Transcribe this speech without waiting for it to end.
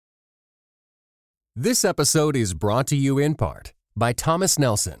This episode is brought to you in part by Thomas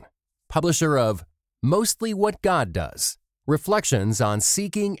Nelson, publisher of Mostly What God Does, Reflections on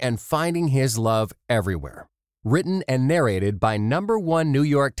Seeking and Finding His Love Everywhere, written and narrated by #1 New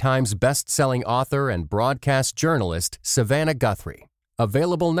York Times bestselling author and broadcast journalist Savannah Guthrie.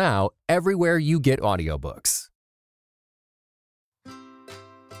 Available now everywhere you get audiobooks.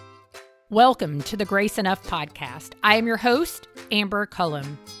 Welcome to the Grace Enough podcast. I am your host, Amber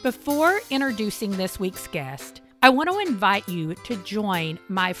Cullum. Before introducing this week's guest, I want to invite you to join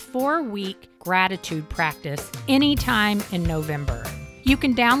my 4-week gratitude practice anytime in November. You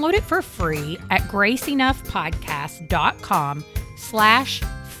can download it for free at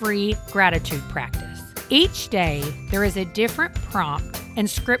graceenoughpodcast.com/free gratitude practice. Each day, there is a different prompt and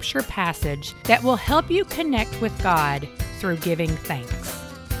scripture passage that will help you connect with God through giving thanks.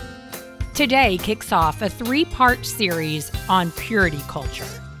 Today kicks off a 3-part series on purity culture.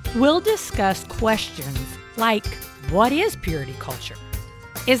 We'll discuss questions like, what is purity culture?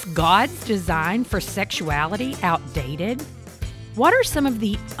 Is God's design for sexuality outdated? What are some of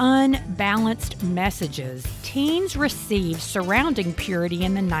the unbalanced messages teens received surrounding purity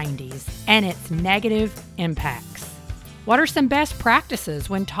in the 90s and its negative impacts? What are some best practices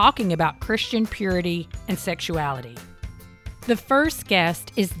when talking about Christian purity and sexuality? The first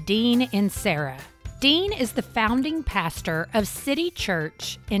guest is Dean Inserra. Dean is the founding pastor of City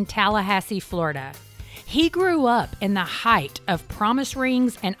Church in Tallahassee, Florida. He grew up in the height of promise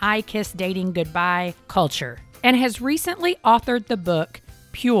rings and I kiss dating goodbye culture and has recently authored the book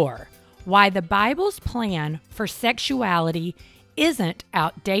Pure: Why the Bible's Plan for Sexuality Isn't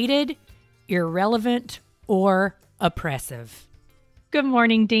Outdated, Irrelevant, or Oppressive. Good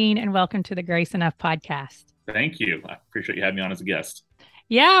morning, Dean, and welcome to the Grace Enough podcast. Thank you. I appreciate you having me on as a guest.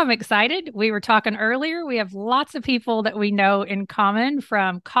 Yeah, I'm excited. We were talking earlier. We have lots of people that we know in common,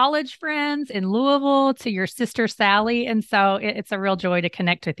 from college friends in Louisville to your sister, Sally. And so it's a real joy to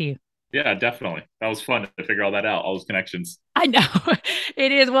connect with you. Yeah, definitely. That was fun to figure all that out, all those connections. I know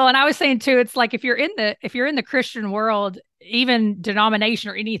it is. Well, and I was saying too, it's like if you're in the Christian world, even denomination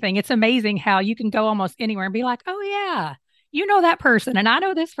or anything, it's amazing how you can go almost anywhere and be like, oh yeah, you know that person and I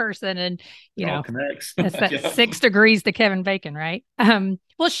know this person, and you know, connects. It's that Yeah. 6 degrees to Kevin Bacon, right?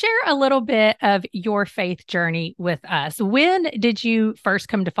 Well, share a little bit of your faith journey with us. When did you first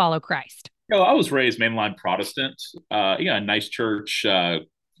come to follow Christ? I was raised mainline Protestant. A nice church.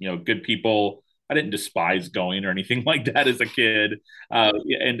 Good people. I didn't despise going or anything like that as a kid.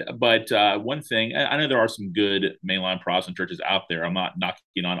 But one thing, I know there are some good mainline Protestant churches out there. I'm not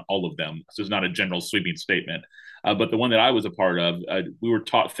knocking on all of them. This is not a general sweeping statement. But the one that I was a part of, we were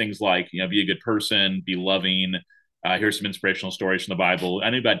taught things like, be a good person, be loving. Here's some inspirational stories from the Bible.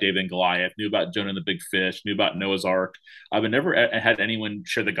 I knew about David and Goliath, knew about Jonah and the big fish, knew about Noah's Ark. I've never had anyone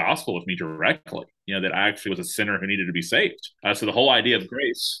share the gospel with me directly, that I actually was a sinner who needed to be saved. So the whole idea of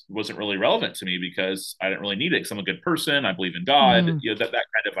grace wasn't really relevant to me because I didn't really need it because I'm a good person. I believe in God, that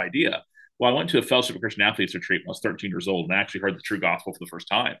kind of idea. Well, I went to a Fellowship of Christian Athletes retreat when I was 13 years old and I actually heard the true gospel for the first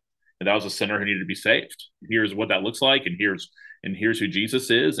time. And that was a sinner who needed to be saved. Here's what that looks like, and here's who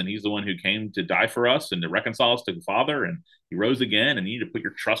Jesus is, and he's the one who came to die for us and to reconcile us to the Father, and he rose again, and you need to put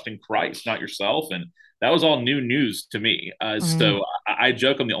your trust in Christ, not yourself. And that was all new news to me. So I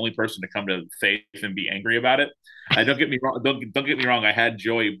joke I'm the only person to come to faith and be angry about it. Don't get me wrong. Don't get me wrong. I had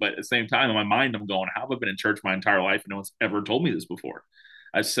joy, but at the same time, in my mind, I'm going, how have I been in church my entire life and no one's ever told me this before?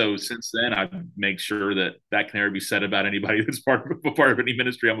 So since then, I make sure that can never be said about anybody that's part of any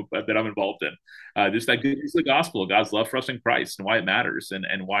ministry that I'm involved in. Just that good news of the gospel, God's love for us in Christ, and why it matters,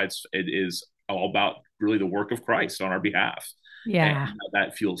 and why it is all about really the work of Christ on our behalf. Yeah, and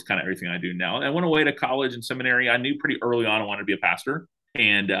that fuels kind of everything I do now. And I went away to college and seminary. I knew pretty early on I wanted to be a pastor,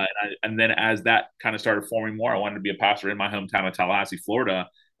 and then as that kind of started forming more, I wanted to be a pastor in my hometown of Tallahassee, Florida,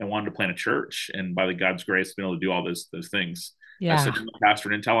 and wanted to plant a church. And by God's grace, been able to do all those things. Yeah. So I'm a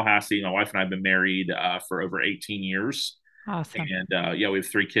pastor in Tallahassee. My wife and I have been married for over 18 years. Awesome. And we have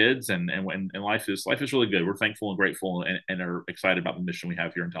 3 kids, and life is really good. We're thankful and grateful, and are excited about the mission we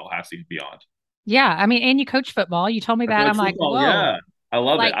have here in Tallahassee and beyond. Yeah, I mean, and you coach football. You told me that. I'm like, whoa. Yeah, I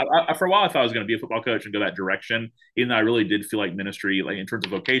love it. I for a while I thought I was going to be a football coach and go that direction, even though I really did feel like ministry, like in terms of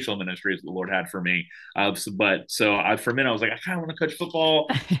vocational ministry, is what the Lord had for me. For a minute I was like, I kind of want to coach football,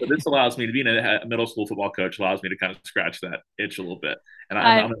 but this allows me to be a middle school football coach, allows me to kind of scratch that itch a little bit, and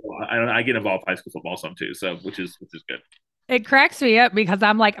I get involved in high school football some too, so which is good. It cracks me up because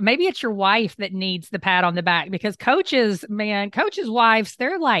I'm like, maybe it's your wife that needs the pat on the back, because coaches' wives,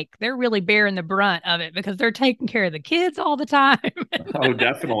 they're really bearing the brunt of it because they're taking care of the kids all the time. Oh,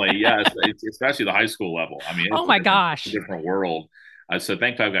 definitely. Yes. It's especially the high school level. I mean, oh my gosh, it's a different world. So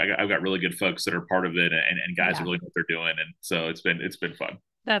thankfully, I've got really good folks that are part of it, and guys Yeah. that really know what they're doing, and so it's been fun.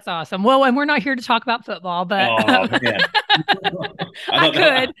 That's awesome. Well, and we're not here to talk about football, but Oh man, I I thought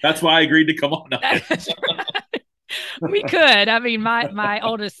could. that's why I agreed to come on. We could. I mean, my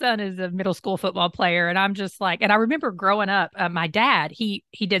oldest son is a middle school football player, and I'm just like, and I remember growing up, my dad he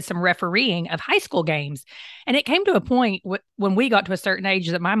did some refereeing of high school games, and it came to a point when we got to a certain age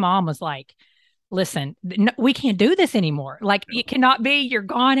that my mom was like, "Listen, no, we can't do this anymore. Like, it cannot be. You're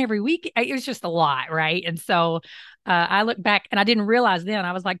gone every week. It was just a lot, right?" And so I look back, and I didn't realize then.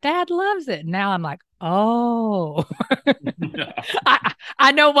 I was like, "Dad loves it." And now I'm like, "Oh."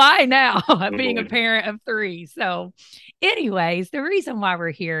 I know why now, being a parent of three. So, anyways, the reason why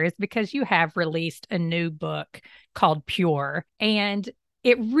we're here is because you have released a new book called Pure, and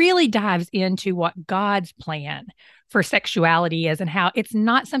it really dives into what God's plan for sexuality is and how it's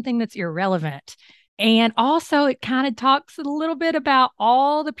not something that's irrelevant. And also, it kind of talks a little bit about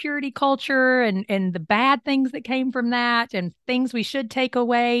all the purity culture and the bad things that came from that and things we should take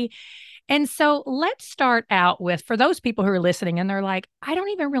away. And so let's start out with for those people who are listening and they're like, I don't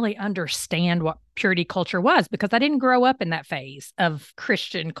even really understand what purity culture was because I didn't grow up in that phase of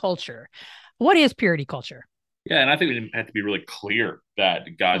Christian culture. What is purity culture? Yeah, and I think we have to be really clear that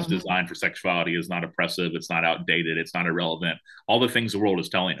God's Mhm. design for sexuality is not oppressive, it's not outdated, it's not irrelevant. All the things the world is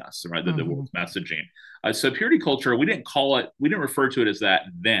telling us, right? The Mhm. world's messaging. So purity culture, we didn't refer to it as that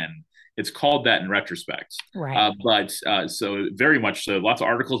then. It's called that in retrospect. Right. But so very much so, lots of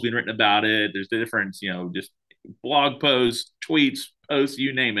articles being written about it. There's the different, just blog posts, tweets, posts,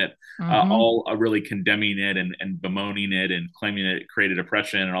 you name it, Mhm. all really condemning it and bemoaning it and claiming it created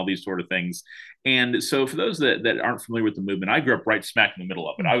oppression and all these sort of things. And so, for those that aren't familiar with the movement, I grew up right smack in the middle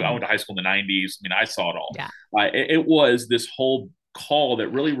of it. I Mhm. went to high school in the 90s. I mean, I saw it all. Yeah. It was this whole call that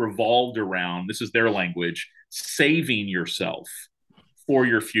really revolved around this is their language saving yourself for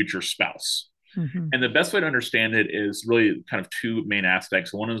your future spouse. Mhm. And the best way to understand it is really kind of two main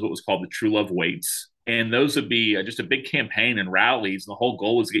aspects. One is what was called the True Love Waits. And those would be just a big campaign and rallies. And the whole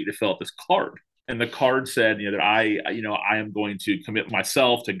goal was to get you to fill out this card. And the card said, that I am going to commit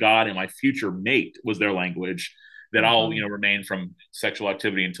myself to God and my future mate was their language that I'll, Mhm. remain from sexual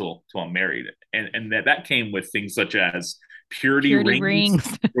activity until I'm married. And that came with things such as purity Purity rings,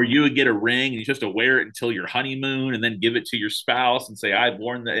 rings. where you would get a ring and you're supposed to wear it until your honeymoon and then give it to your spouse and say, I've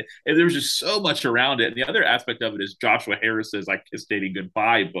worn that. And there was just so much around it. And the other aspect of it is Joshua Harris's like Kiss Dating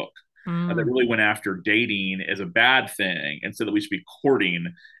Goodbye book that Mm. really went after dating as a bad thing and said that we should be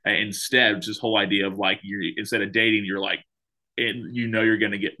courting instead, which is this whole idea of like you instead of dating, you're like, and you're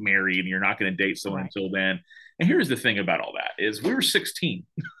going to get married and you're not going to date someone Right. until then. And here's the thing about all that is we were 16.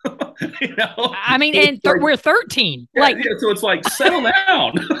 you know, I mean, so and like, we're 13. yeah, Like, yeah, so it's like settle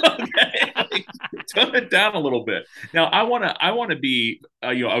down, okay? Like, tone it down a little bit. Now, I want to be,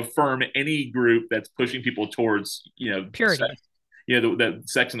 affirm any group that's pushing people towards, sex, purity. the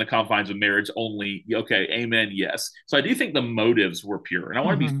sex in the confines of marriage only. Okay, amen, yes. So I do think the motives were pure, and I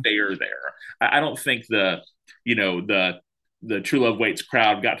want to be Mhm. fair there. I don't think the True Love Waits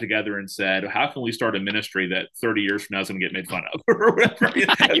crowd got together and said, "How can we start a ministry that 30 years from now is going to get made fun of or whatever?"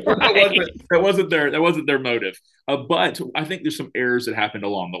 Right, right. That wasn't their motive. But I think there's some errors that happened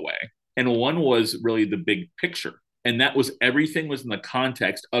along the way, and one was really the big picture, and that was everything was in the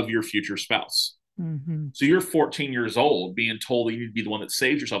context of your future spouse. Mhm. So you're 14 years old, being told that you need to be the one that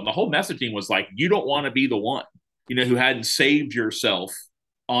saves yourself. And the whole messaging was like, you don't want to be the one, who hadn't saved yourself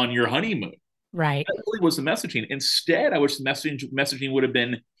on your honeymoon. Right. That really was the messaging. Instead, I wish the messaging would have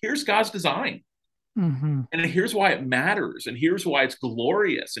been here's God's design. Mhm. And here's why it matters. And here's why it's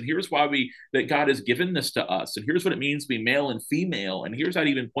glorious. And here's why that God has given this to us. And here's what it means to be male and female. And here's how it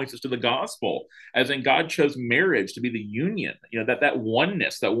even points us to the gospel. As in God chose marriage to be the union, that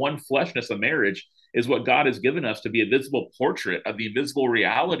oneness, that one fleshness of marriage is what God has given us to be a visible portrait of the invisible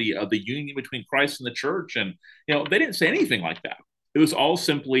reality of the union between Christ and the church. And, they didn't say anything like that. It was all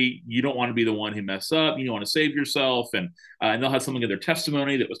simply, you don't want to be the one who mess up. You don't want to save yourself. And they'll have something in their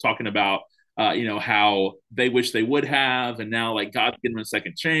testimony that was talking about how they wish they would have, and now like God's giving them a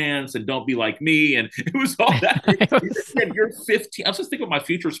second chance, and don't be like me, and it was all that. It was- You're 15. I was just thinking of my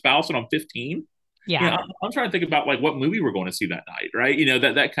future spouse when I'm 15. yeah. I'm trying to think about like what movie we're going to see that night, right?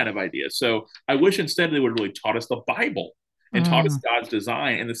 That kind of idea. So I wish instead they would really taught us the Bible and taught us Mm. God's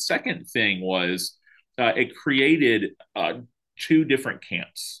design. And the second thing was it created two different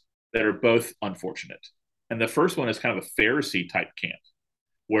camps that are both unfortunate. And the first one is kind of a Pharisee type camp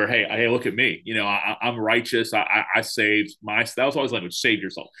where hey, look at me, I'm righteous, I saved myself. That was always language, save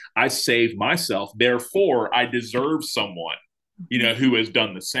yourself. I saved myself, therefore I deserve someone who has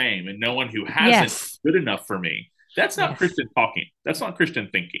done the same, and no one who hasn't Yes. good enough for me. That's not Yes. Christian talking. That's not Christian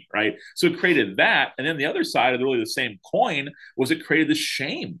thinking, right? So it created that. And then the other side of really the same coin was it created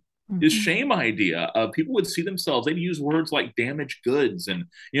this Hmm. shame idea of people would see themselves, they'd use words like damaged goods, and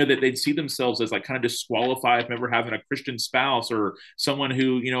that they'd see themselves as like kind of disqualified from ever having a Christian spouse or someone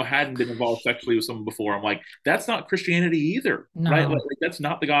who hadn't been involved sexually with someone before. I'm like, that's not Christianity either, right? No. Like, that's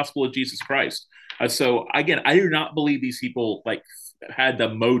not the gospel of Jesus Christ. So again, I do not believe these people like had the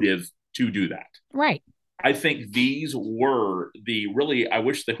motive to do that. Right. I think these were the really, I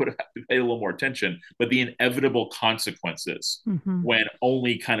wish they would have paid a little more attention, but the inevitable consequences Hmm. when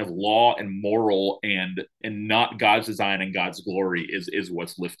only kind of law and moral and not God's design and God's glory is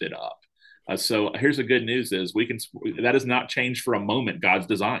what's lifted up. So here's the good news is that has not changed for a moment God's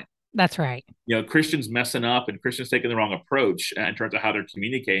design. That's right. Christians messing up and Christians taking the wrong approach in terms of how they're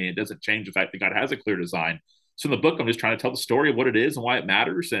communicating, it doesn't change the fact that God has a clear design. So in the book, I'm just trying to tell the story of what it is and why it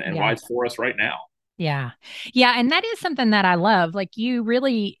matters and why Yeah. it's for us right now. Yeah. Yeah. And that is something that I love. Like you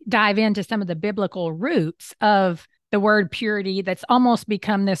really dive into some of the biblical roots of the word purity that's almost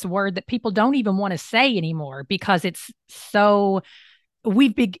become this word that people don't even want to say anymore because it's so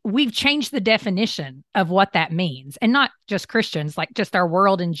we've changed the definition of what that means. And not just Christians, like just our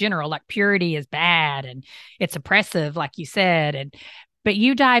world in general, like purity is bad and it's oppressive, like you said. But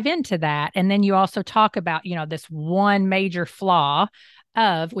you dive into that. And then you also talk about, this one major flaw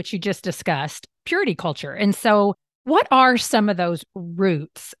of which you just discussed, purity culture. And so what are some of those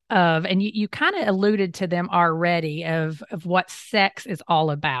roots of, and you kind of alluded to them already of what sex is all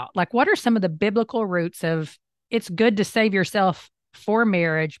about? Like, what are some of the biblical roots of it's good to save yourself for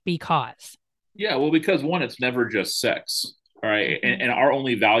marriage because? Yeah, well, because one, it's never just sex. All right. Mhm. And our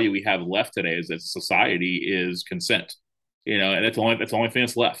only value we have left today as a society is consent. And that's the only thing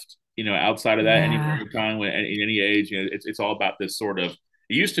that's left. Outside of that, any Yeah. time, in any age, it's all about this sort of.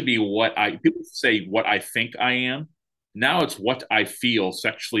 It used to be people say what I think I am. Now it's what I feel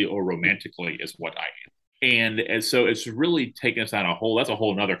sexually or romantically is what I am. And so it's really taken us down that's a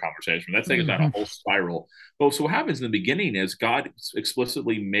whole nother conversation. That's taken us down a Hmm. whole spiral. But so what happens in the beginning is God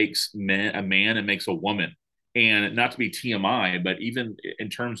explicitly makes a man and makes a woman. And not to be TMI, but even in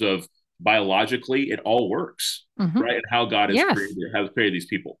terms of biologically, it all works, Hmm. right? And how God Yes. has created these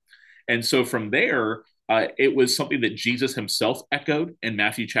people. And so from there, it was something that Jesus himself echoed in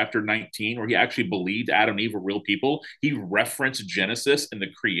Matthew chapter 19, where he actually believed Adam and Eve were real people. He referenced Genesis and the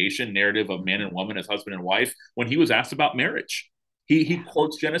creation narrative of man and woman as husband and wife when he was asked about marriage. He Yeah.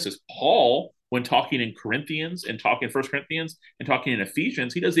 quotes Genesis. Paul, when talking in Corinthians and talking in First Corinthians and talking in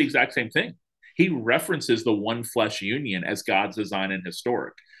Ephesians, he does the exact same thing. He references the one flesh union as God's design and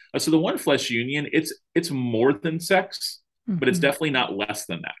historic. So the one flesh union, it's more than sex, but it's Hmm. definitely not less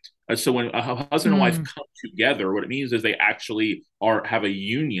than that. So when a husband and wife Mm. come together, what it means is they actually have a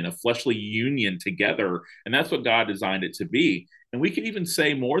union, a fleshly union together, and that's what God designed it to be. And we can even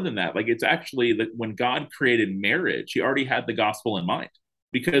say more than that. Like it's actually that when God created marriage, He already had the gospel in mind.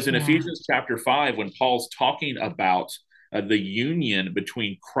 Because in Yeah. Ephesians chapter 5, when Paul's talking about the union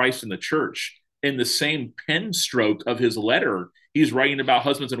between Christ and the church, in the same pen stroke of his letter, he's writing about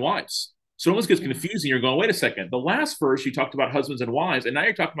husbands and wives. So it almost gets Yeah. confusing. You're going, wait a second. The last verse you talked about husbands and wives, and now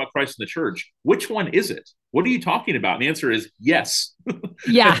you're talking about Christ and the church. Which one is it? What are you talking about? And the answer is yes.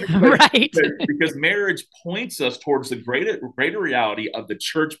 Yeah. Right. Because marriage points us towards the greater reality of the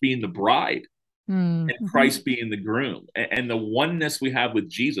church being the bride and Mm-hmm. Christ being the groom, and the oneness we have with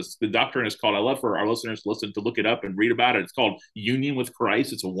Jesus. The doctrine is called, I love for our listeners to listen to look it up and read about it. It's called union with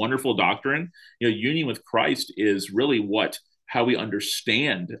Christ. It's a wonderful doctrine. Union with Christ is really how we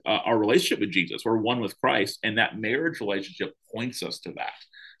understand our relationship with Jesus. We're one with Christ, and that marriage relationship points us to that.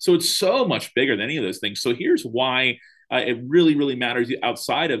 So it's so much bigger than any of those things. So here's why it really, really matters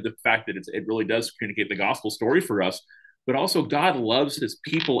outside of the fact that it really does communicate the gospel story for us, but also God loves his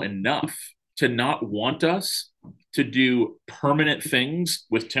people enough to not want us to do permanent things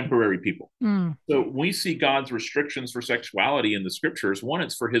with temporary people. Mm. So we see God's restrictions for sexuality in the scriptures. One,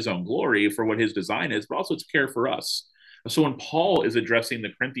 it's for his own glory, for what his design is, but also it's care for us. So when Paul is addressing the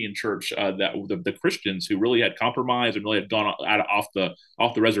Corinthian church, that the Christians who really had compromised and really had gone off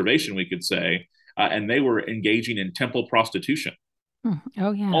the reservation, we could say, and they were engaging in temple prostitution.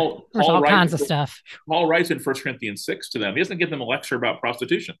 Oh yeah. Paul, There's Paul all writes kinds of stuff. Paul writes in 1 Corinthians 6 to them. He doesn't give them a lecture about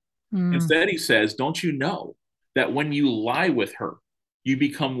prostitution. Mm. Instead, he says, don't you know that when you lie with her, you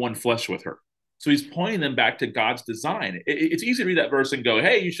become one flesh with her? So he's pointing them back to God's design. It's easy to read that verse and go,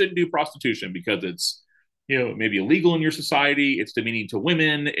 hey, you shouldn't do prostitution because it's maybe illegal in your society. It's demeaning to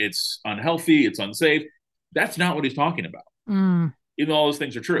women. It's unhealthy. It's unsafe. That's not what he's talking about. Mm. Even though all those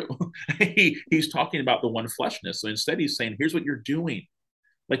things are true. He's talking about the one fleshness. So instead, he's saying, here's what you're doing.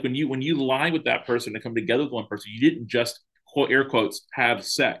 Like when you lie with that person and come together with one person, you didn't just quote air quotes have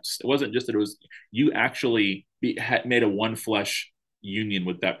sex. It wasn't just that it was you actually had made a one flesh union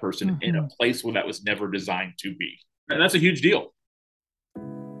with that person in a place where that was never designed to be. And that's a huge deal.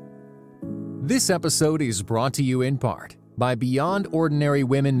 This episode is brought to you in part by Beyond Ordinary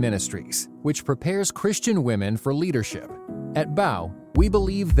Women Ministries, which prepares Christian women for leadership. At Bow, we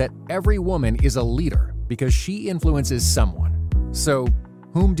believe that every woman is a leader because she influences someone. So,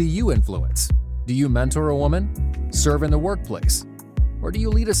 whom do you influence? Do you mentor a woman? Serve in the workplace? Or do you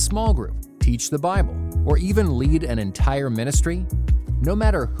lead a small group, teach the Bible, or even lead an entire ministry? No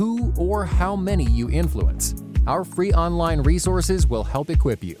matter who or how many you influence, our free online resources will help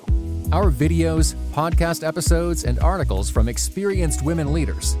equip you. Our videos, podcast episodes, and articles from experienced women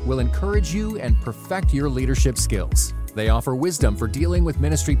leaders will encourage you and perfect your leadership skills. They offer wisdom for dealing with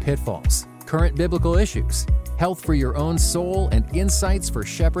ministry pitfalls, current biblical issues, health for your own soul, and insights for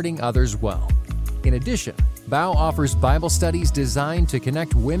shepherding others well. In addition, Bow offers Bible studies designed to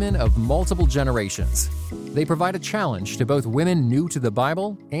connect women of multiple generations. They provide a challenge to both women new to the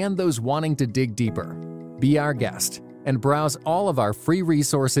Bible and those wanting to dig deeper. Be our guest and browse all of our free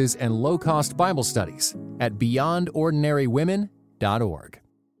resources and low-cost Bible studies at beyondordinarywomen.org.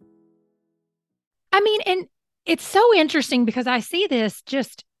 I mean, and it's so interesting because I see this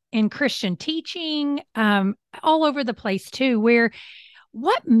just in Christian teaching all over the place too, where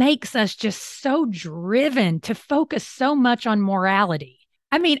what makes us just so driven to focus so much on morality?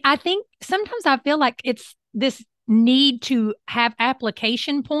 I mean, I think sometimes I feel like it's this need to have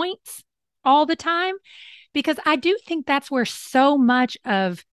application points all the time, because I do think that's where so much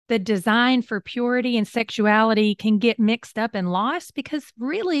of the design for purity and sexuality can get mixed up and lost, because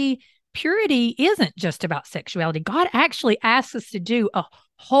really purity isn't just about sexuality. God actually asks us to do a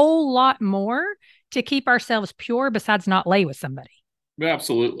whole lot more to keep ourselves pure besides not lay with somebody.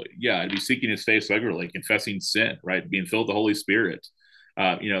 Absolutely. Yeah. And be seeking his face regularly, confessing sin, right? Being filled with the Holy Spirit.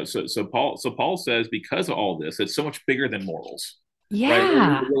 So Paul says, because of all this, it's so much bigger than morals. Yeah.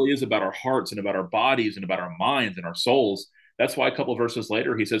 Right? It really is about our hearts and about our bodies and about our minds and our souls. That's why a couple of verses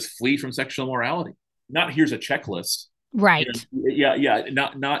later, he says, flee from sexual immorality. Not here's a checklist. Right. Yeah.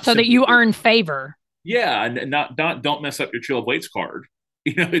 Not so that you earn favor. Yeah. And not don't mess up your Chill of Weights card.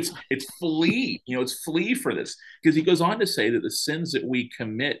 It's flee. It's flee for this. Because he goes on to say that the sins that we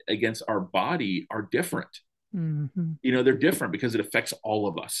commit against our body are different. Mm-hmm. They're different because it affects all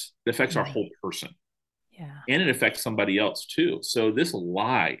of us. It affects our whole person. Yeah. And it affects somebody else too. So this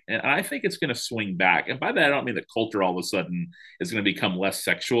lie, and I think it's going to swing back. And by that, I don't mean that culture all of a sudden is going to become less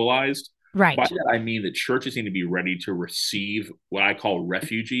sexualized. Right. By that, I mean that churches need to be ready to receive what I call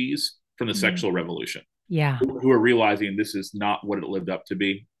refugees from the sexual revolution. Yeah. Who are realizing this is not what it lived up to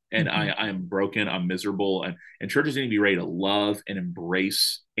be. And I am broken, I'm miserable. And churches need to be ready to love and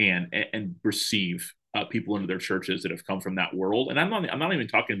embrace and receive people into their churches that have come from that world. And I'm not even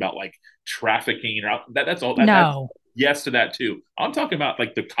talking about like trafficking or that's all. No. Yes to that too. I'm talking about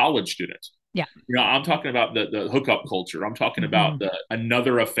like the college students. Yeah. I'm talking about the hookup culture. I'm talking about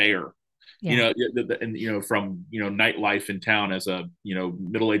another affair. Yeah. From nightlife in town as a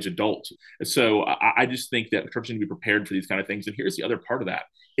middle-aged adult. So I just think that churches need to be prepared for these kind of things. And here's the other part of that: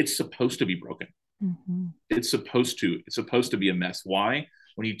 it's supposed to be broken. Mm-hmm. It's supposed to be a mess. Why?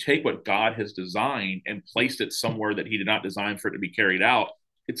 When you take what God has designed and placed it somewhere that He did not design for it to be carried out,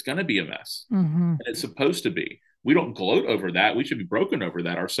 it's going to be a mess. Mm-hmm. And it's supposed to be. We don't gloat over that. We should be broken over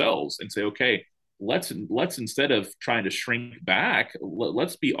that ourselves and say, okay, let's instead of trying to shrink back,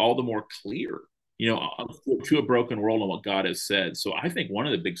 let's be all the more clear, to a broken world on what God has said. So I think one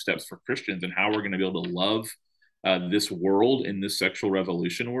of the big steps for Christians and how we're going to be able to love this world in this sexual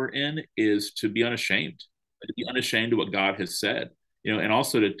revolution we're in is to be unashamed of what God has said, and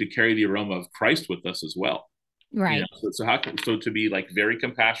also to carry the aroma of Christ with us as well. Right. So to be like very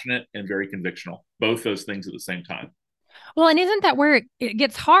compassionate and very convictional, both those things at the same time. Well, and isn't that where it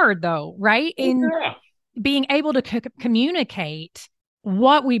gets hard though, right? In being able to communicate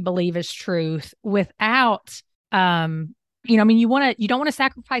what we believe is truth without, you don't want to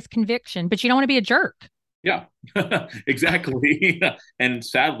sacrifice conviction, but you don't want to be a jerk. Yeah, exactly. And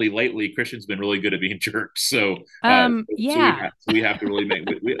sadly, lately, Christians have been really good at being jerks. So we have to really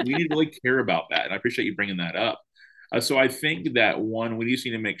we need to really care about that. And I appreciate you bringing that up. So I think that we just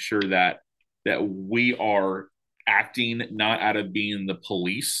need to make sure that we are acting not out of being the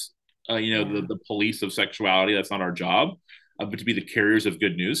police, the police of sexuality. That's not our job, but to be the carriers of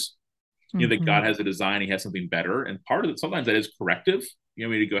good news. That God has a design, He has something better, and part of it sometimes that is corrective.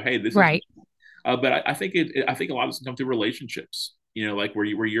 To go, hey, this right. But I think a lot of this can come through relationships. like where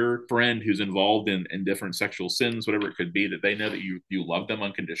your friend who's involved in different sexual sins, whatever it could be, that they know that you love them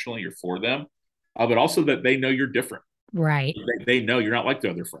unconditionally, you're for them, but also that they know you're different. Right. They know you're not like the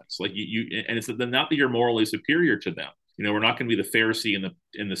other friends. Like and it's not that you're morally superior to them. We're not going to be the Pharisee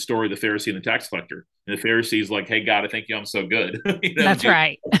in the story, the Pharisee and the tax collector. And the Pharisee's like, "Hey, God, I thank you, I'm so good." That's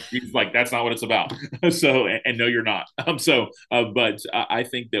right. He's like, "That's not what it's about." So, and no, you're not. But I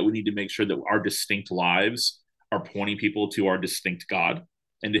think that we need to make sure that our distinct lives are pointing people to our distinct God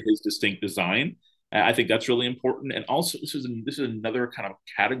and to His distinct design. I think that's really important. And also, this is another kind of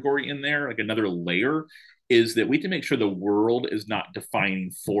category in there, like another layer, is that we have to make sure the world is not defining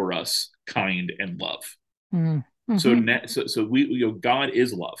for us kind and love. Mm-hmm. So we, God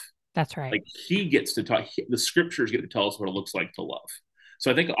is love. That's right. Like He gets to talk. The scriptures get to tell us what it looks like to love. So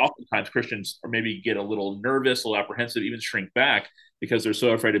I think oftentimes Christians maybe get a little nervous, a little apprehensive, even shrink back because they're so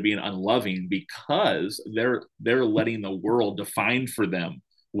afraid of being unloving because they're letting the world define for them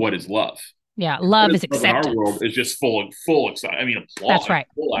what is love. Yeah, love is acceptance. In our world is just full I mean, applause. That's right.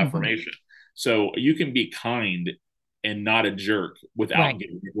 Full affirmation. So you can be kind and not a jerk without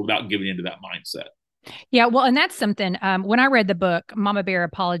giving into that mindset. Yeah, well, and that's something. When I read the book Mama Bear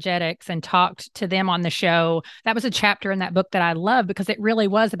Apologetics and talked to them on the show, that was a chapter in that book that I loved because it really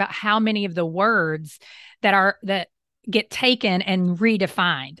was about how many of the words that get taken and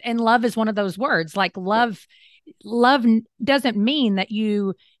redefined. And love is one of those words. Like love doesn't mean that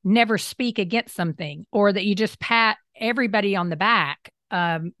you never speak against something or that you just pat everybody on the back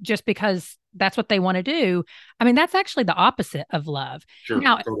just because that's what they want to do. I mean, that's actually the opposite of love. Sure,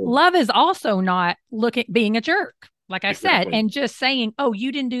 now, totally. Love is also not being a jerk, like I said, and just saying, oh,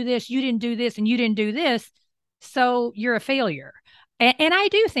 you didn't do this, you didn't do this, and you didn't do this, so you're a failure. And I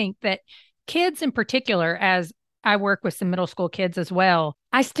do think that kids in particular, as I work with some middle school kids as well,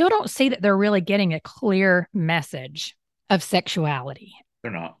 I still don't see that they're really getting a clear message of sexuality.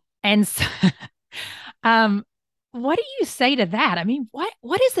 They're not. And so, what do you say to that? I mean,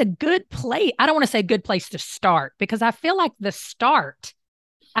 what is a good place? I don't want to say a good place to start because I feel like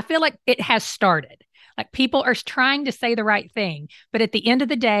it has started. Like people are trying to say the right thing, but at the end of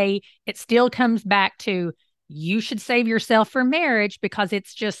the day, it still comes back to you should save yourself for marriage because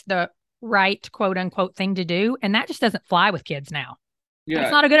it's just the right quote unquote thing to do. And that just doesn't fly with kids now. Yeah.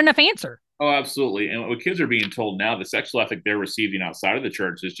 It's not a good enough answer. Oh, absolutely. And what kids are being told now, the sexual ethic they're receiving outside of the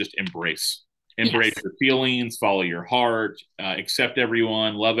church is just embrace yes. Your feelings, follow your heart, accept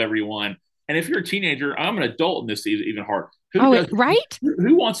everyone, love everyone. And if you're a teenager, I'm an adult in this even hard. Right?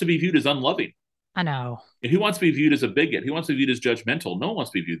 Who wants to be viewed as unloving? I know. And who wants to be viewed as a bigot? Who wants to be viewed as judgmental? No one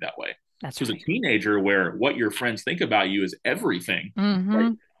wants to be viewed that way. That's so right. As a teenager, where what your friends think about you is everything, mm-hmm.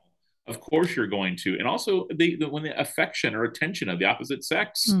 right? Of course you're going to. And also when the affection or attention of the opposite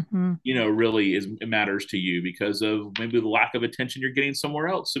sex, mm-hmm. Really it matters to you because of maybe the lack of attention you're getting somewhere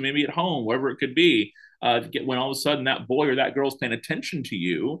else. So maybe at home, wherever it could be, when all of a sudden that boy or that girl's paying attention to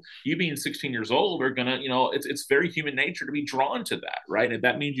you being 16 years old are gonna, it's very human nature to be drawn to that, right? And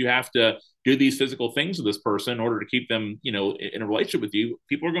that means you have to do these physical things with this person in order to keep them, in a relationship with you.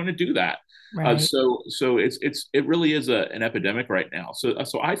 People are going to do that. Right. So it really is an epidemic right now. So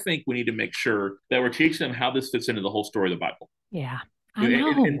I think we need to make sure that we're teaching them how this fits into the whole story of the Bible. Yeah, I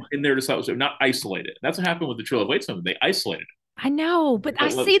know. And their disciples, not isolated. That's what happened with the True Love Waits Summit. They isolated it. I know, but I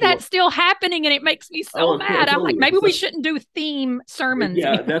see that still happening and it makes me so mad. Totally. I'm like, maybe we shouldn't do theme sermons.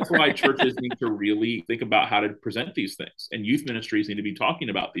 Yeah, that's why churches need to really think about how to present these things, and youth ministries need to be talking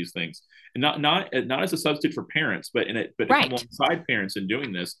about these things, and not as a substitute for parents, but right. alongside parents in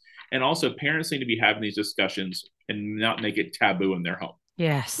doing this. And also parents need to be having these discussions and not make it taboo in their home.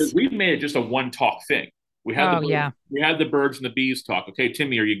 Yes. Because we've made it just a one talk thing. We had the birds and the bees talk. Okay,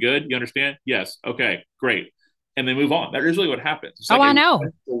 Timmy, are you good? You understand? Yes. Okay, great. And they move on. That is really what happens. It's like I know. A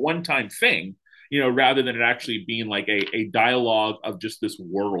one-time thing, rather than it actually being like a dialogue of just this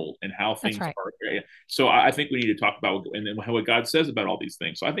world and how things are. So I think we need to talk about and then what God says about all these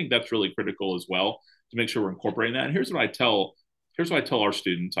things. So I think that's really critical as well to make sure we're incorporating that. And here's what I tell our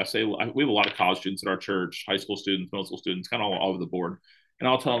students. I say we have a lot of college students at our church, high school students, middle school students, kind of all over the board. And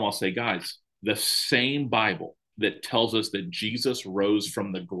I'll say, guys, the same Bible that tells us that Jesus rose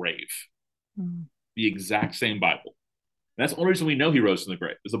from the grave. The exact same Bible. And that's the only reason we know he rose from the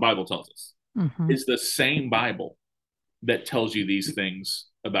grave, is the Bible tells us. Mm-hmm. It's the same Bible that tells you these things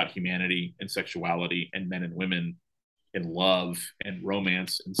about humanity and sexuality and men and women and love and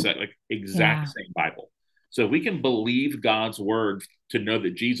romance and sex, like exact same Bible. So if we can believe God's word to know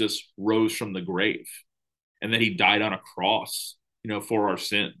that Jesus rose from the grave and that he died on a cross, for our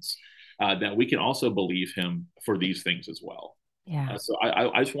sins, that we can also believe him for these things as well. Yeah. So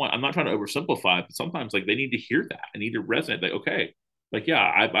I just I'm not trying to oversimplify it, but sometimes like they need to hear that. They need to resonate. Like, okay, Like,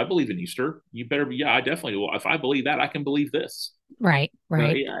 yeah, I believe in Easter. You better be, yeah, I definitely will. If I believe that, I can believe this. Right,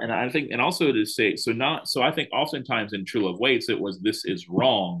 right. Yeah, and I think, and also to say, so I think oftentimes in True Love Waits, it was, this is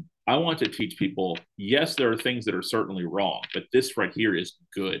wrong. I want to teach people, yes, there are things that are certainly wrong, but this right here is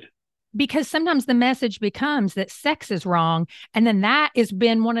good. Because sometimes the message becomes that sex is wrong. And then that has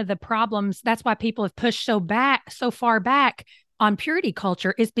been one of the problems. That's why people have pushed so far back on purity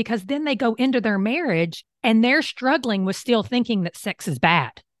culture, is because then they go into their marriage and they're struggling with still thinking that sex is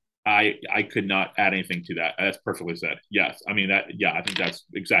bad. I could not add anything to that. That's perfectly said. Yes. I mean that, yeah, I think that's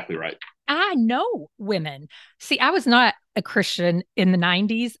exactly right. I know women. See, I was not a Christian in the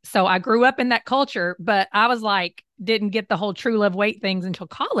 90s, so I grew up in that culture, but I was like, didn't get the whole true love wait things until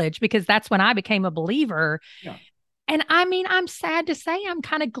college, because that's when I became a believer. Yeah. And I mean, I'm sad to say I'm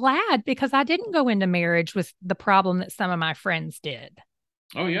kind of glad, because I didn't go into marriage with the problem that some of my friends did.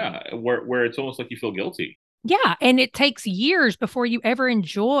 Oh yeah, where it's almost like you feel guilty. Yeah. And it takes years before you ever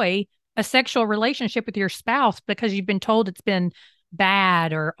enjoy a sexual relationship with your spouse, because you've been told it's been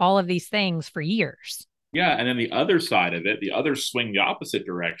bad or all of these things for years. Yeah, and then the other side of it, the other swing the opposite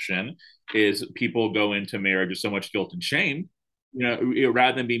direction, is people go into marriage with so much guilt and shame,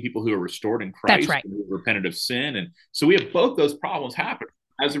 rather than being people who are restored in That's Christ right. and who have repented of sin. And so we have both those problems happen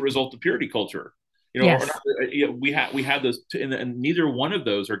as a result of purity culture. Or Yes. not, we have those, and neither one of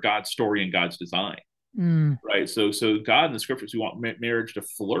those are God's story and God's design. Mm, Right. So God in the scriptures, we want marriage to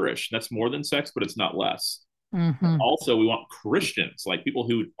flourish. That's more than sex, but it's not less. hmm. Also, we want Christians, like people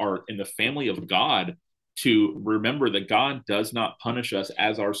who are in the family of God, to remember that God does not punish us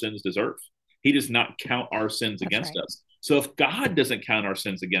as our sins deserve. He does not count our sins That's against right. us. So if God doesn't count our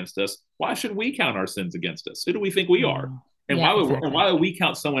sins against us, why should we count our sins against us? Who do we think we are? Mm. And Yeah, exactly. why would we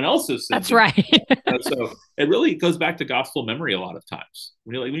count someone else's sins That's against right. us? So it really goes back to gospel memory a lot of times.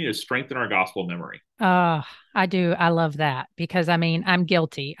 We need to strengthen our gospel memory. Oh, I do. I love that, because I mean, I'm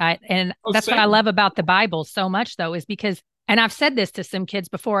guilty. And Oh, that's what I same. love about the Bible so much, though, is because, and I've said this to some kids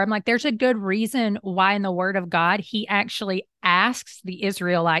before, I'm like, there's a good reason why in the Word of God, He actually asks the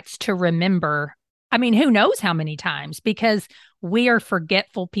Israelites to remember. I mean, who knows how many times, because we are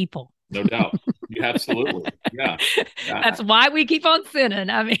forgetful people. No doubt. You absolutely. Yeah. Yeah. That's why we keep on sinning.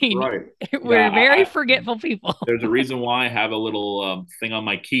 I mean, Right. Yeah. we're very forgetful people. There's a reason why I have a little thing on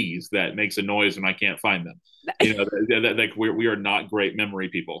my keys that makes a noise when I can't find them. We are not great memory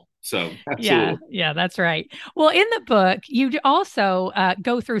people. So Yeah, absolutely. yeah, that's right. Well, in the book, you also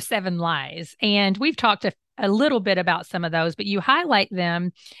go through seven lies, and we've talked a little bit about some of those, but you highlight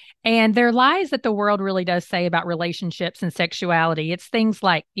them. And they're lies that the world really does say about relationships and sexuality. It's things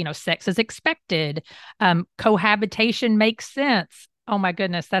like, sex is expected, cohabitation makes sense. Oh my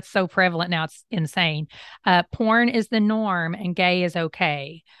goodness, that's so prevalent now. It's insane. Porn is the norm and gay is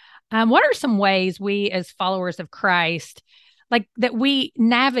okay. What are some ways we, as followers of Christ, like that we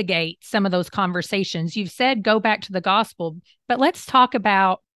navigate some of those conversations? You've said go back to the gospel, but let's talk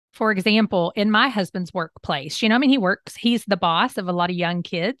about, for example, in my husband's workplace. I mean, he's the boss of a lot of young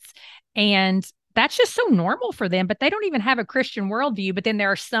kids, and that's just so normal for them, but they don't even have a Christian worldview, but then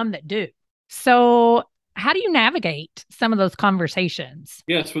there are some that do. So, how do you navigate some of those conversations?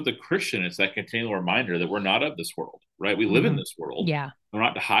 Yes, with the Christian, it's that continual reminder that we're not of this world, right? We live in Hmm. this world. Yeah, We're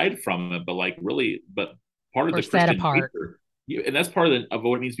not to hide from it, but like really, but part of we're the set Christian apart. nature, and that's part of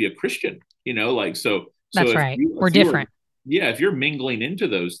what it means to be a Christian. Like so That's if right. you We're if you are different. yeah, if you're mingling into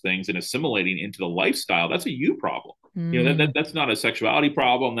those things and assimilating into the lifestyle, that's a you problem. Mm, That's not a sexuality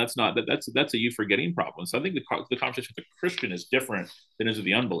problem. That's not that's a you forgetting problem. So I think the conversation with the Christian is different than is with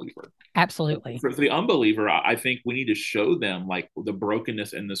the unbeliever. absolutely. For the unbeliever, I think we need to show them like the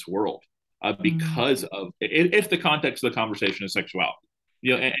brokenness in this world, Mm, because of, if the context of the conversation is sexuality,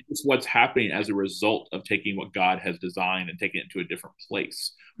 and it's what's happening as a result of taking what God has designed and taking it to a different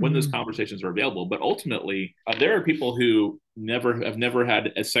place when those mm, conversations are available. But ultimately, there are people who never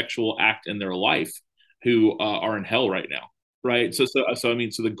had a sexual act in their life who are in hell right now. Right. So I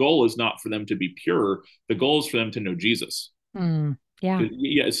mean, so the goal is not for them to be pure. The goal is for them to know Jesus. yeah.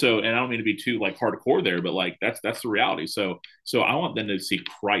 Yeah, so, and I don't mean to be too like hardcore there, but like that's the reality. So I want them to see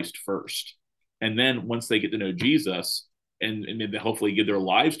Christ first, and then once they get to know Jesus, and then hopefully give their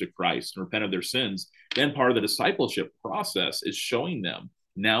lives to Christ and repent of their sins, then part of the discipleship process is showing them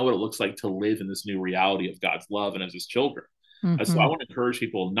now what it looks like to live in this new reality of God's love and as His children. So I Hmm. want to encourage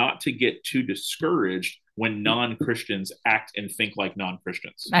people not to get too discouraged when non-Christians act and think like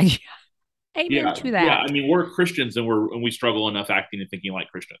non-Christians. Amen Yeah, to yeah. that. I mean, we're Christians, and we struggle enough acting and thinking like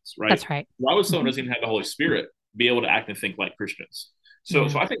Christians, right? That's right. Why would someone Hmm. who doesn't even have the Holy Spirit be able to act and think like Christians? So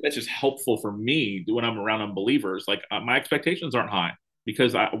Yeah. I think that's just helpful for me when I'm around unbelievers. Like my expectations aren't high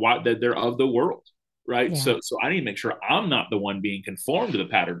because they're of the world, right? Yeah. So I need to make sure I'm not the one being conformed to the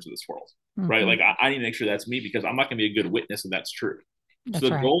patterns of this world, right? Mm-hmm. Like I need to make sure that's me, because I'm not going to be a good witness if that's true. So That's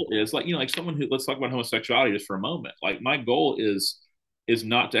the right. goal is, like, like someone who, let's talk about homosexuality just for a moment. Like my goal is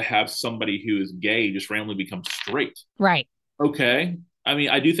not to have somebody who is gay just randomly become straight. Right. Okay. I mean,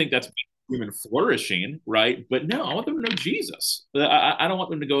 I do think that's human flourishing, right? But no, I want them to know Jesus. I don't want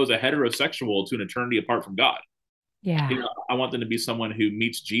them to go as a heterosexual to an eternity apart from God. Yeah. I want them to be someone who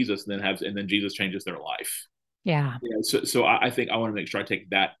meets Jesus and then Jesus changes their life. Yeah. So I think I want to make sure I take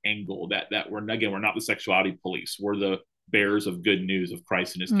that angle, that we're not the sexuality police. We're the bearers of good news of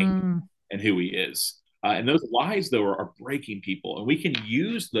Christ and his kingdom Mm. and who he is. And those lies, though, are breaking people. And we can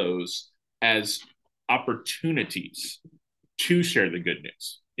use those as opportunities to share the good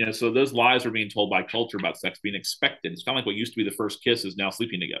news. So those lies are being told by culture about sex being expected. It's kind of like what used to be the first kiss is now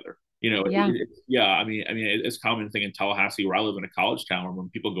sleeping together. Yeah. Yeah. It's a common thing in Tallahassee, where I live, in a college town, where when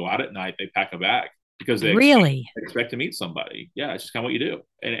people go out at night, they pack a bag because Really? expect to meet somebody. Yeah, it's just kind of what you do,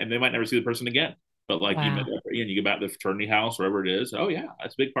 and they might never see the person again. But like Wow. you go back to the fraternity house, wherever it is. Oh yeah,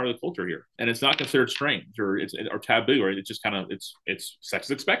 that's a big part of the culture here, and it's not considered strange or taboo, or it's just kind of it's sex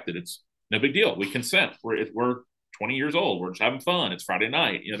is expected. It's no big deal. We consent. We're 20 years old. We're just having fun. It's Friday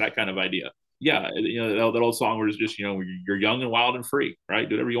night. That kind of idea. Yeah, that old song where it's just you're young and wild and free, right?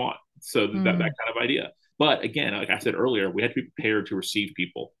 Do whatever you want. So that Mm. kind of idea. But again, like I said earlier, we have to be prepared to receive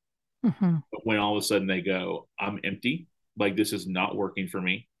people. Mm-hmm. But when all of a sudden they go, I'm empty, like this is not working for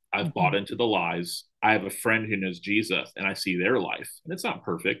me. I've Mm-hmm. bought into the lies. I have a friend who knows Jesus, and I see their life, and it's not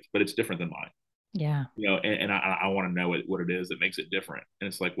perfect, but it's different than mine. Yeah. And I want to know what it is that makes it different. And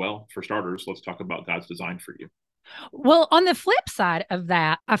it's like, well, for starters, let's talk about God's design for you. Well, on the flip side of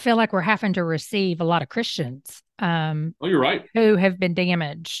that, I feel like we're having to receive a lot of Christians Oh, you're right. who have been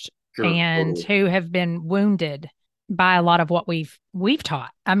damaged Sure. and Totally. who have been wounded by a lot of what we've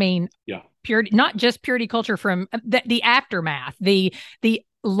taught. I mean, Yeah. purity, not just purity culture from the aftermath, the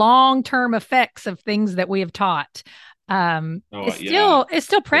long-term effects of things that we have taught. Yeah. It's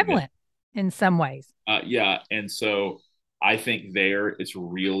still prevalent in some ways. Yeah. And so I think it's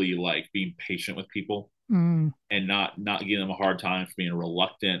really like being patient with people. Mm. And not giving them a hard time for being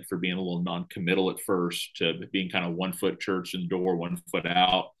reluctant, for being a little non-committal at first, to being kind of 1 foot church in the door, 1 foot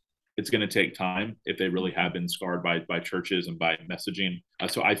out. It's going to take time if they really have been scarred by churches and by messaging.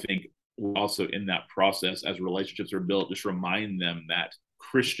 So I think also in that process, as relationships are built, just remind them that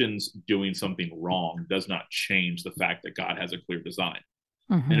Christians doing something wrong does not change the fact that God has a clear design.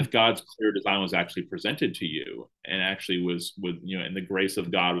 Mm-hmm. And if God's clear design was actually presented to you and actually was and the grace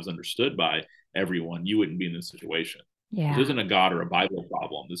of God was understood by everyone, you wouldn't be in this situation. Yeah. This isn't a God or a Bible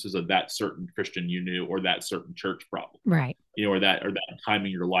problem. This is that certain Christian you knew, or that certain church problem. Right. Or that time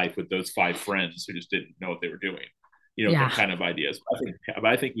in your life with those 5 friends who just didn't know what they were doing. Kind of ideas.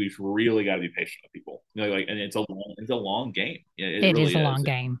 I think we've really got to be patient with people. And it's a long game. It really is a long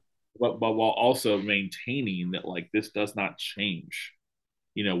game. But while also maintaining that, like, this does not change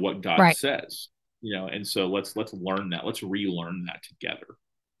what God right. says, and so let's learn that. Let's relearn that together.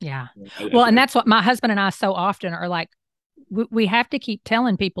 Yeah. Well, and that's what my husband and I so often are like, we have to keep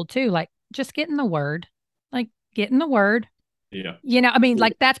telling people too, like, just get in the word, Yeah. I mean,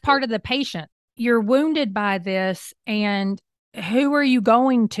 like, that's part of the patient. You're wounded by this, and who are you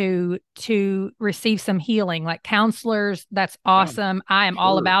going to receive some healing? Like counselors. That's awesome. Yeah, I am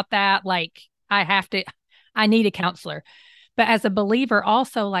all about that. Like, I need a counselor. But as a believer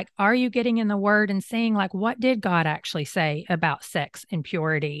also, like, are you getting in the word and seeing, like, what did God actually say about sex and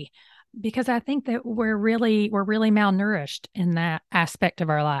purity? Because I think that we're really malnourished in that aspect of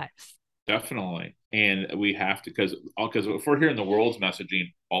our lives. Definitely. And we have to, because if we're hearing the world's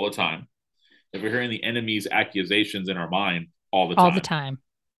messaging all the time, if we're hearing the enemy's accusations in our mind all the time,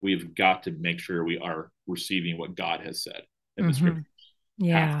 we've got to make sure we are receiving what God has said in the scriptures.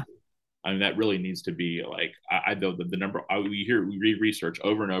 Yeah. I mean, that really needs to be like, I know the number, we read research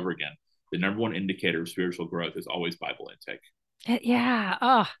over and over again. The number one indicator of spiritual growth is always Bible intake. Yeah.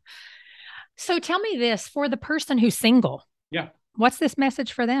 Oh, so tell me this, for the person who's single. Yeah. What's this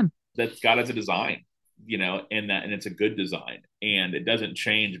message for them? That God has a design, and it's a good design, and it doesn't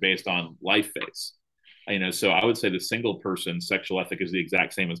change based on life phase. So I would say the single person's sexual ethic is the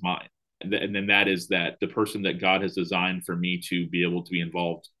exact same as mine. And then that is that the person that God has designed for me to be able to be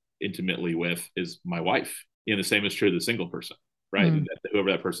involved intimately with is my wife. The same is true of the single person, right?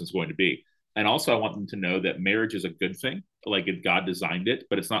 Whoever that person's going to be. And also I want them to know that marriage is a good thing. Like, if God designed it,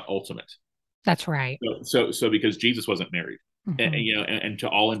 but it's not ultimate. That's right. So because Jesus wasn't married, and to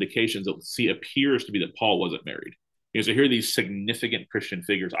all indications, it appears to be that Paul wasn't married. So here are these significant Christian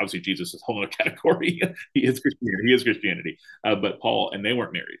figures. Obviously, Jesus is a whole other category. He is Christianity. But Paul, and they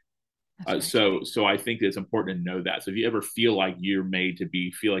weren't married. So I think it's important to know that. So if you ever feel like you're made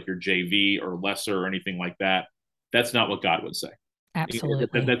to feel like you're JV or lesser or anything like that, that's not what God would say.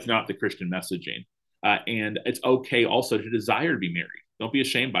 Absolutely. That's not the Christian messaging. And it's okay also to desire to be married. Don't be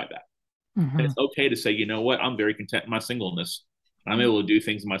ashamed by that. Mm-hmm. And it's okay to say, you know what, I'm very content in my singleness. I'm able to do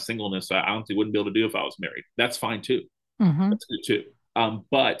things in my singleness I honestly wouldn't be able to do if I was married. That's fine too. Mm-hmm. That's good too.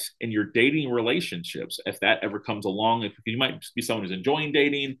 But in your dating relationships, if that ever comes along, if you might be someone who's enjoying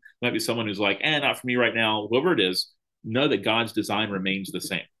dating, might be someone who's like, not for me right now, whoever it is, know that God's design remains the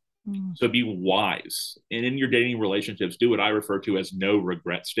same. Mm. So be wise. And in your dating relationships, do what I refer to as no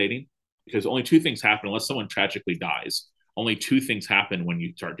regrets dating, because only two things happen unless someone tragically dies. Only two things happen when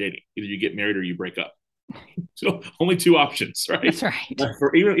you start dating. Either you get married or you break up. So only two options, right? That's right.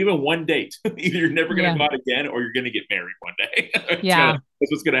 For even one date, either you're never going to go out again or you're going to get married one day. That's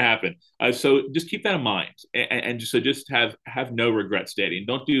what's going to happen. So just keep that in mind, and just have no regrets dating.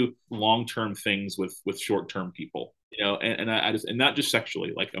 Don't do long-term things with short-term people. And not just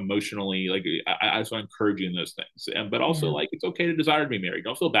sexually, like emotionally. Like I just want to encourage you in those things. But also, like, it's okay to desire to be married.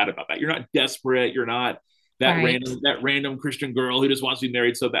 Don't feel bad about that. You're not desperate. You're not that random Christian girl who just wants to be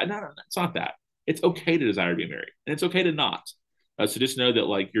married so bad. No, it's not that. It's okay to desire to be married, and it's okay to not. So just know that,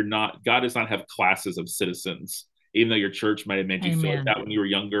 like, God does not have classes of citizens, even though your church might have made you feel like that when you were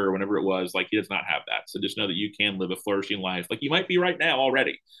younger or whenever it was. Like, He does not have that. So just know that you can live a flourishing life, like you might be right now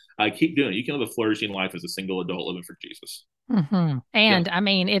already. Keep doing it. You can live a flourishing life as a single adult living for Jesus. Mm-hmm. And I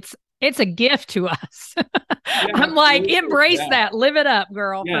mean, it's a gift to us. I'm like, embrace that, live it up,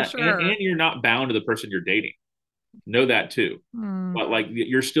 girl, for sure. And you're not bound to the person you're dating. Know that too. But like,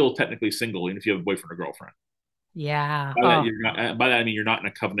 you're still technically single, even if you have a boyfriend or girlfriend. Yeah. By that I mean you're not in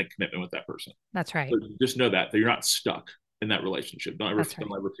a covenant commitment with that person. That's right. So just know that you're not stuck in that relationship. Don't ever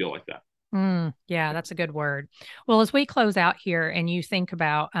feel like that. Yeah, that's a good word. Well, as we close out here and you think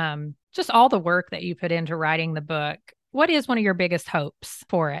about just all the work that you put into writing the book, what is one of your biggest hopes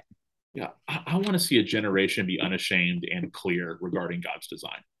for it? Yeah, I want to see a generation be unashamed and clear regarding God's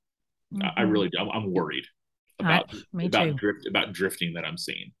design. I really do. I'm worried about drifting that I'm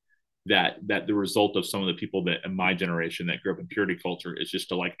seeing. That the result of some of the people that in my generation that grew up in purity culture is just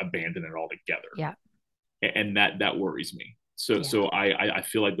to like abandon it altogether. Yeah. And that worries me. So I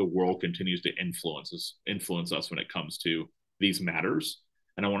feel like the world continues to influence us when it comes to these matters.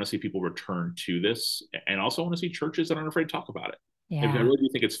 And I want to see people return to this. And also want to see churches that aren't afraid to talk about it. Yeah. I really do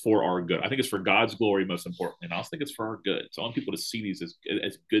think it's for our good. I think it's for God's glory, most importantly. And I also think it's for our good. So I want people to see these as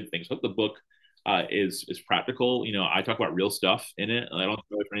good things. I hope the book is practical. I talk about real stuff in it, and I don't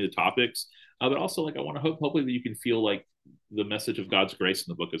go for any of the topics. But also, like, I want to hopefully that you can feel like the message of God's grace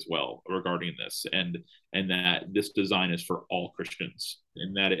in the book as well regarding this, and that this design is for all Christians,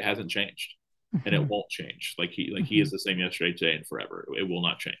 and that it hasn't changed, and it won't change. He is the same yesterday, today, and forever. It will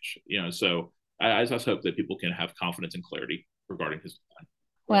not change. So I just hope that people can have confidence and clarity regarding His design.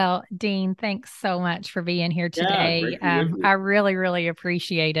 Well, Dean, thanks so much for being here today. I really, really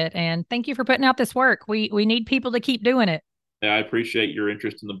appreciate it. And thank you for putting out this work. We need people to keep doing it. Yeah, I appreciate your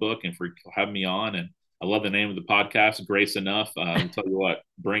interest in the book and for having me on. And I love the name of the podcast, Grace Enough. I'll tell you what,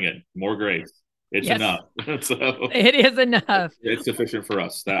 bring it. More grace. It's enough. So it is enough. It's sufficient for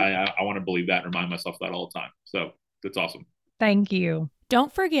us. I want to believe that and remind myself that all the time. So it's awesome. Thank you.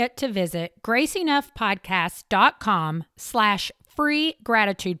 Don't forget to visit graceenoughpodcast.com/free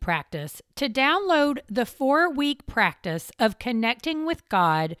gratitude practice to download the 4-week practice of connecting with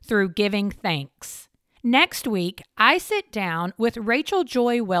God through giving thanks. Next week, I sit down with Rachel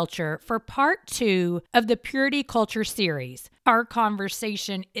Joy Welcher for part 2 of the Purity Culture series. Our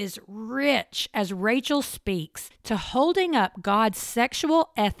conversation is rich as Rachel speaks to holding up God's sexual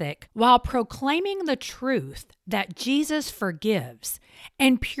ethic while proclaiming the truth that Jesus forgives,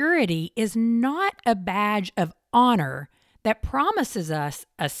 and purity is not a badge of honor that promises us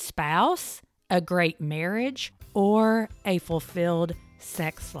a spouse, a great marriage, or a fulfilled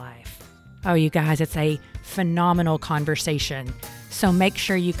sex life. Oh, you guys, it's a phenomenal conversation. So make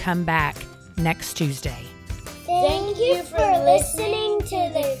sure you come back next Tuesday. Thank you for listening to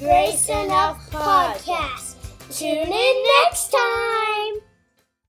the Grace Enough podcast. Tune in next time.